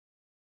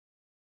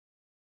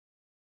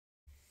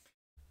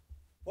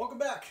Welcome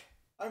back.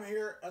 I'm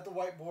here at the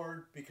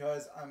whiteboard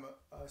because I'm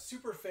a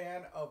super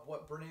fan of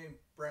what Brene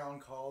Brown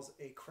calls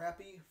a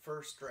crappy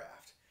first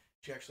draft.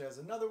 She actually has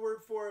another word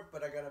for it,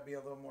 but I gotta be a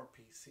little more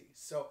PC.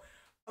 So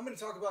I'm going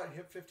to talk about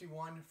HIP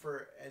 51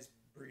 for as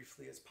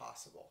briefly as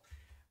possible.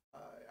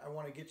 I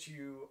want to get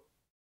you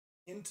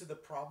into the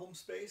problem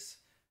space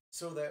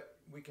so that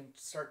we can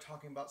start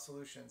talking about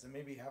solutions and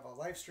maybe have a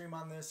live stream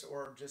on this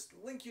or just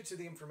link you to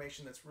the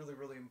information that's really,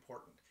 really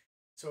important.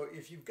 So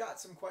if you've got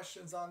some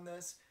questions on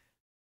this,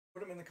 put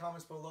them in the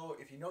comments below.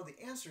 If you know the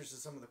answers to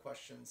some of the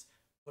questions,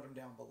 put them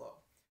down below.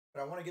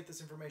 But I want to get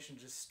this information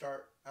just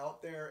start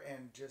out there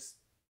and just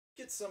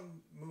get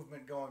some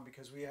movement going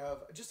because we have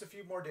just a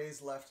few more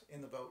days left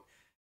in the vote,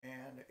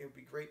 and it would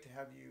be great to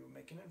have you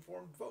make an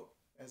informed vote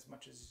as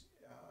much as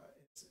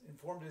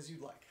informed as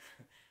you'd like.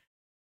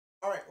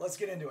 All right, let's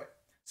get into it.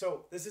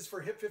 So this is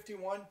for HIP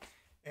 51,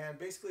 and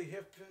basically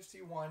HIP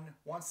 51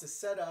 wants to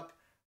set up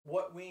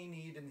what we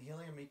need in the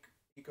helium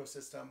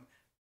ecosystem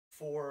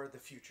for the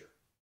future.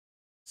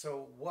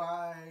 So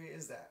why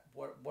is that?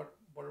 What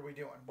are we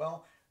doing?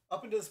 Well,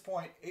 up until this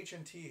point,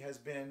 HNT has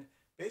been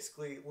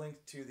basically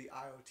linked to the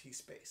IoT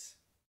space.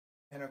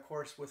 And of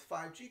course, with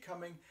 5G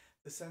coming,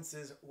 the sense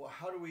is, well,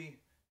 how do we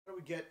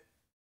get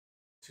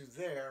to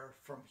there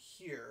from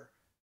here?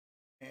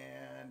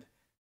 And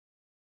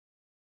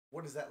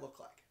what does that look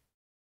like?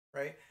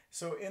 Right?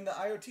 So in the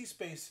IoT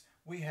space,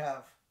 we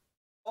have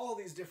all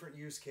these different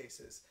use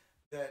cases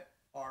that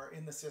are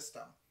in the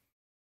system.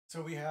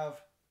 So we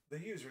have the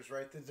users,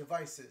 right? The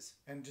devices,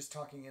 and just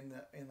talking in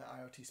the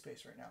IoT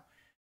space right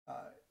now.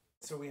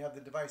 So we have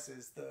the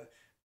devices, the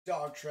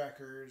dog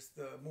trackers,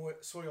 the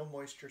soil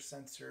moisture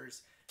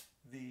sensors,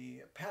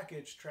 the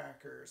package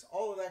trackers,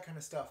 all of that kind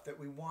of stuff that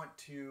we want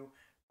to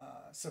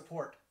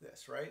support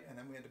this, right? And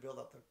then we had to build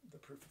up the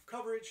proof of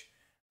coverage,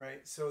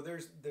 right? So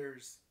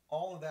there's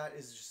all of that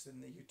is just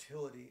in the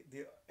utility,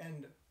 the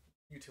end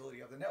utility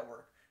of the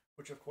network,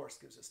 which of course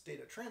gives us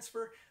data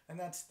transfer, and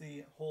that's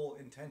the whole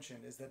intention,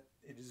 is that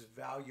it is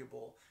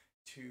valuable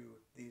to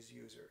these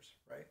users,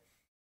 right?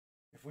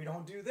 If we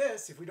don't do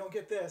this, if we don't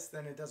get this,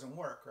 then it doesn't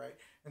work, right?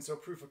 And so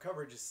proof of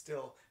coverage is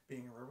still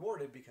being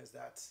rewarded because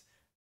that's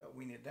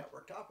we need a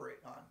network to operate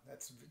on.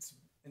 It's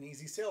an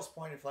easy sales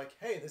point of like,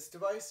 hey, this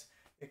device,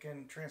 it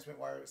can transmit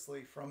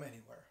wirelessly from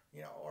anywhere,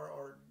 you know,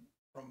 or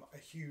from a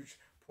huge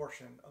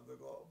portion of the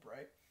globe,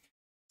 right?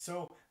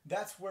 So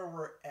that's where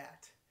we're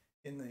at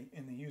in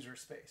the user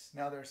space.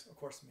 Now there's of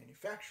course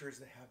manufacturers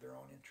that have their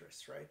own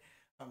interests, right?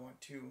 I want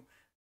to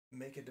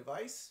make a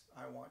device,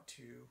 I want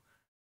to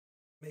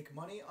make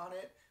money on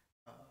it,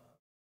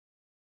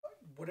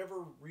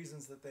 whatever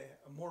reasons that they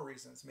more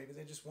reasons, maybe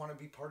they just want to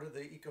be part of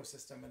the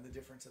ecosystem and the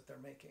difference that they're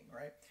making,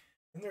 right?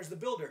 And there's the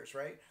builders,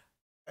 right?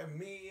 And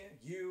me,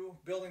 you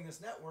building this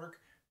network,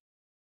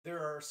 there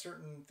are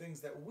certain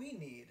things that we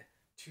need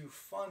to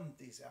fund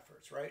these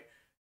efforts, right?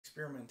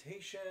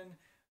 Experimentation,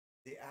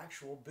 the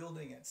actual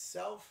building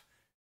itself,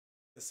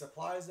 the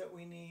supplies that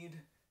we need,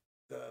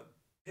 the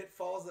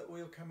pitfalls that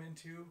we'll come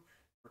into,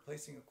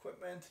 replacing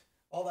equipment,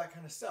 all that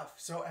kind of stuff.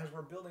 So as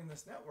we're building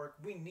this network,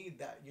 we need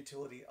that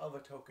utility of a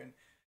token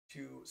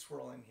to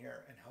swirl in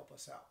here and help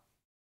us out.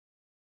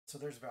 So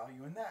there's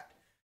value in that.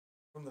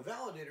 From the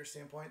validator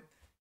standpoint,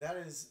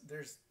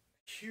 there's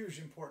huge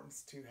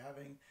importance to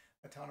having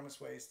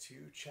autonomous ways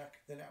to check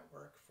the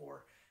network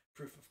for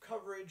proof of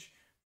coverage,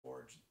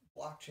 for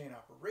blockchain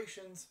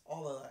operations,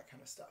 all of that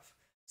kind of stuff.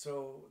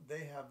 So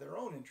they have their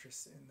own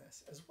interests in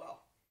this as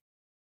well.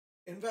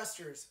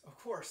 Investors, of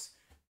course,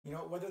 you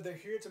know, whether they're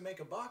here to make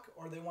a buck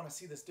or they want to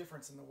see this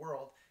difference in the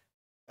world,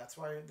 that's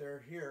why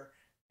they're here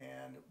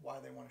and why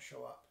they want to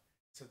show up.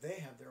 So they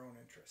have their own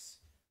interests.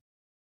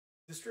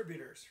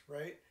 Distributors,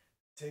 right?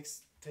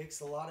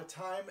 Takes a lot of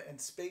time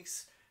and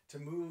space to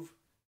move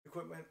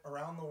equipment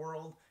around the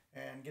world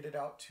and get it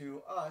out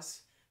to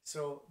us.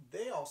 So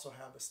they also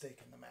have a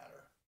stake in the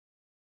matter.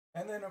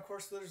 And then of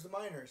course there's the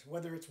miners,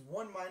 whether it's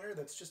one miner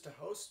that's just a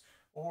host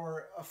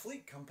or a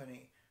fleet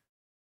company.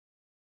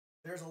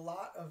 There's a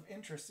lot of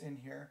interest in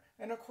here.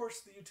 And of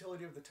course the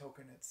utility of the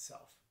token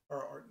itself,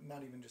 or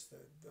not even just the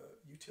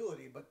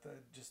utility, but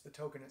just the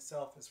token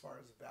itself as far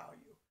as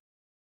value.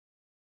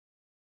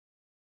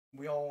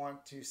 We all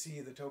want to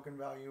see the token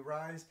value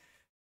rise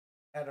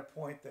at a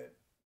point that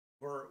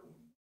we're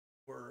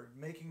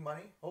making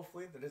money,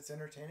 hopefully, that it's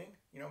entertaining.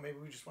 You know, maybe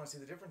we just want to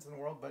see the difference in the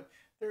world, but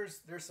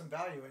there's some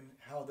value in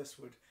how this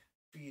would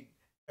feed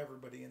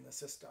everybody in the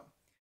system.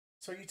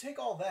 So you take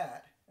all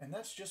that, and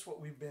that's just what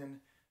we've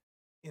been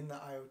in the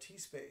IoT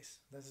space.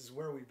 This is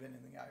where we've been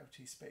in the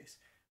IoT space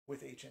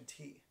with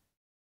HNT.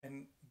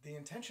 And the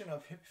intention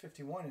of HIP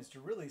 51 is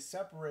to really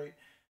separate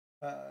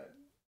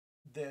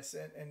this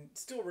and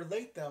still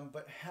relate them,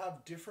 but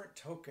have different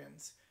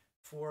tokens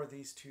for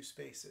these two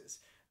spaces.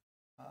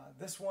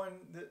 This one,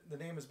 the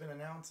name has been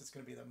announced. It's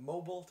going to be the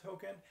mobile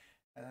token.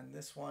 And then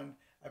this one,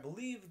 I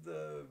believe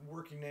the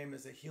working name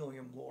is a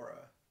Helium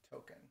LoRa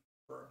token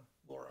for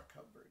LoRa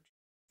coverage.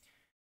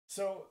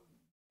 So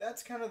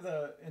that's kind of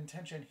the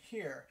intention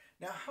here.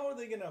 Now, how are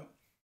they going to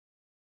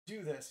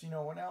do this. You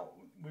know,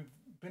 we've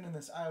been in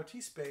this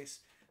IoT space,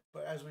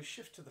 but as we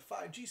shift to the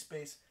 5G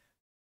space,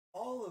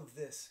 all of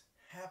this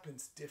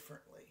happens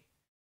differently.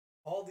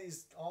 All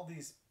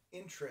these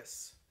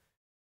interests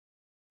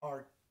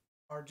are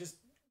just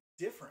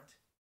different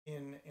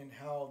in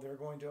how they're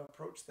going to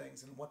approach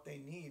things and what they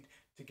need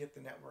to get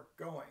the network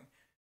going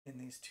in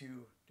these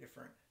two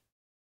different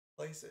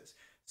places.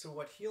 So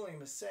what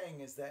Helium is saying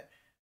is that,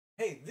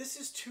 hey, this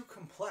is too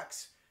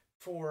complex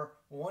for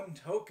one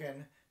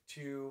token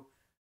to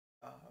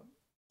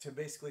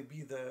basically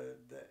be the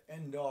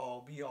end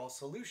all be all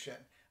solution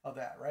of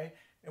that, right?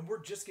 And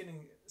we're just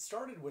getting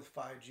started with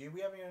 5G.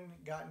 We haven't even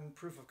gotten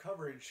proof of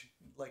coverage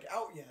like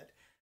out yet.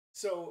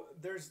 So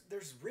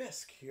there's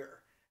risk here.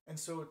 And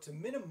so to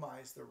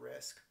minimize the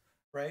risk,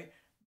 right?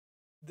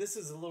 This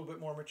is a little bit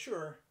more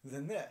mature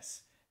than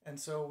this. And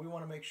so we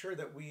want to make sure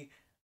that we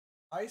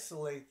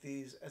isolate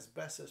these as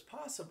best as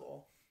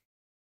possible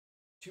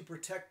to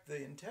protect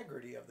the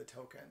integrity of the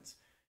tokens,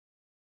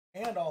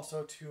 and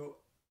also to,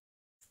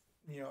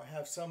 you know,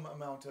 have some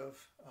amount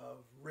of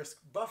risk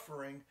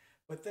buffering,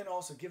 but then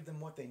also give them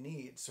what they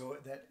need, so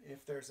that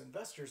if there's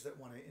investors that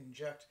want to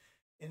inject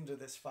into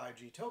this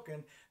 5G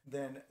token,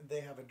 then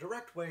they have a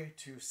direct way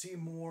to see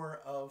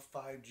more of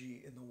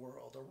 5G in the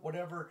world, or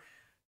whatever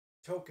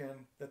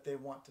token that they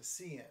want to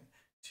see in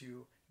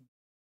to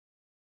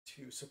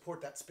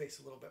support that space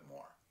a little bit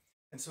more.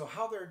 And so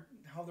how they're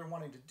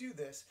wanting to do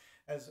this,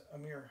 as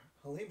Amir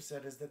Halim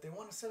said, is that they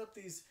want to set up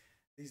these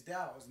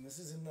DAOs, and this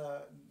is in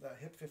the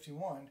HIP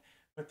 51,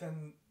 but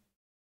then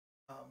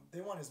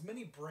they want as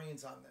many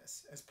brains on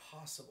this as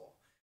possible,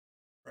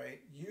 right?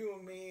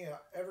 You, me,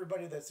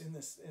 everybody that's in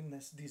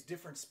these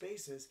different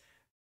spaces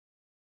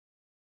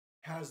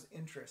has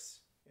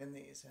interests in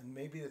these, and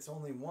maybe it's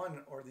only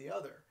one or the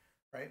other,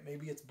 right?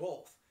 Maybe it's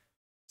both.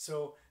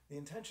 So the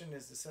intention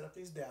is to set up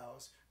these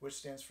DAOs, which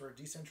stands for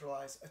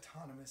Decentralized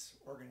Autonomous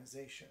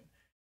Organization.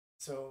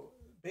 So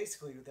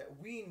basically that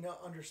we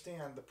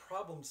understand the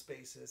problem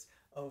spaces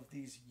of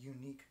these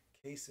unique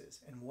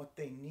cases and what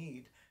they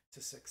need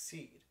to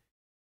succeed.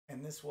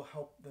 And this will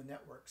help the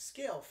network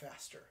scale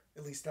faster.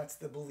 At least that's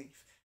the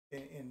belief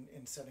in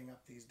setting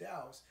up these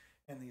DAOs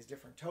and these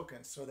different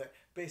tokens, so that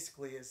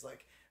basically is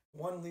like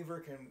one lever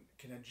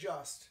can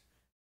adjust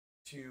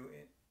to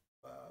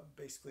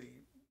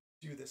basically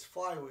do this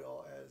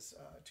flywheel, as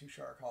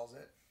Tushar calls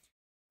it,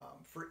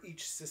 for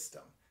each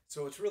system.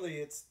 So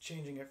it's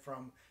changing it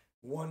from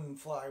one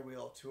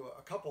flywheel to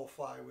a couple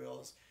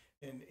flywheels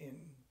in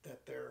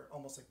that they're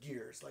almost like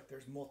gears, like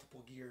there's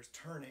multiple gears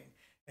turning,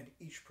 and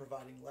each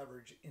providing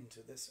leverage into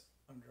this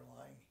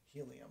underlying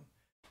Helium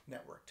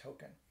network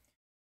token.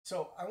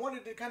 So I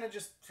wanted to kind of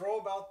just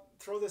throw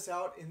this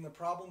out in the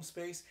problem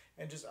space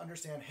and just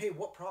understand, hey,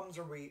 what problems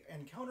are we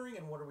encountering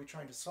and what are we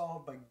trying to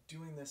solve by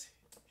doing this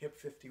HIP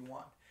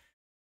 51?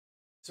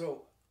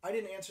 So I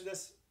didn't answer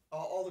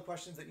all the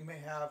questions that you may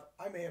have.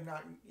 I may have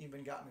not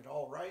even gotten it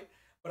all right,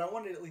 but I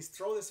wanted to at least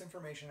throw this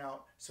information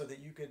out so that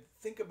you could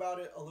think about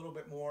it a little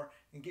bit more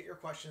and get your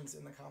questions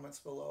in the comments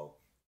below.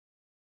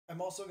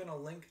 I'm also going to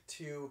link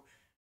to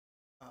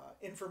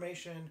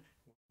information,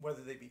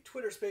 whether they be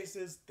Twitter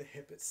Spaces, the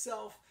HIP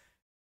itself.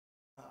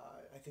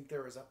 I think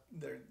there's a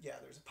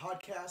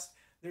podcast.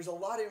 There's a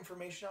lot of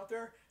information out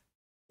there,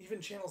 even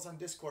channels on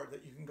Discord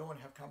that you can go and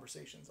have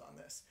conversations on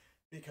this,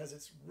 because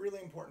it's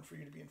really important for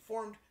you to be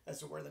informed as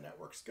to where the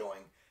network's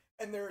going.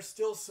 And there are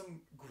still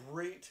some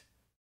great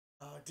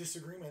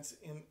disagreements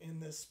in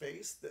this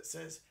space that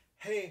says,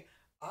 hey,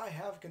 I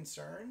have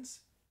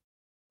concerns,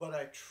 but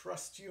I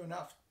trust you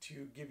enough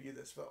to give you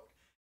this vote.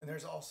 And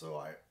there's also,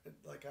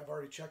 I've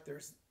already checked,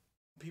 there's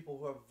people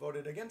who have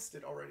voted against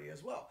it already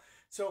as well.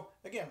 So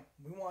again,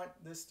 we want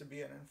this to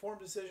be an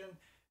informed decision.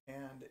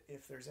 And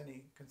if there's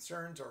any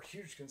concerns or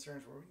huge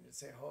concerns where we need to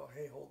say, oh,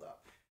 hey, hold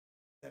up,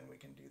 then we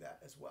can do that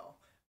as well.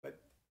 But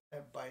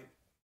by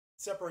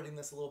separating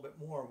this a little bit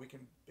more, we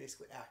can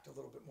basically act a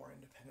little bit more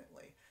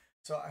independently.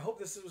 So I hope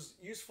this was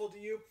useful to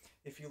you.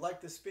 If you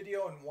like this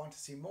video and want to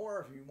see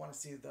more, if you want to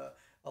see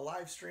a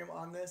live stream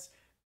on this,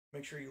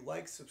 make sure you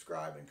like,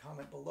 subscribe, and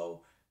comment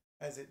below,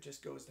 as it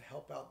just goes to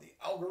help out the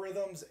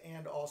algorithms,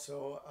 and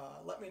also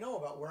let me know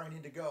about where I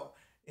need to go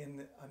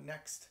in a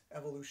next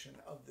evolution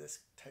of this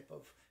type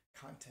of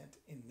content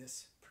in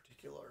this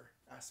particular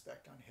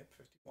aspect on HIP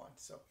 51.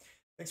 So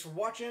thanks for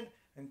watching.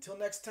 Until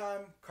next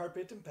time,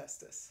 Carpe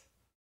Tempestus.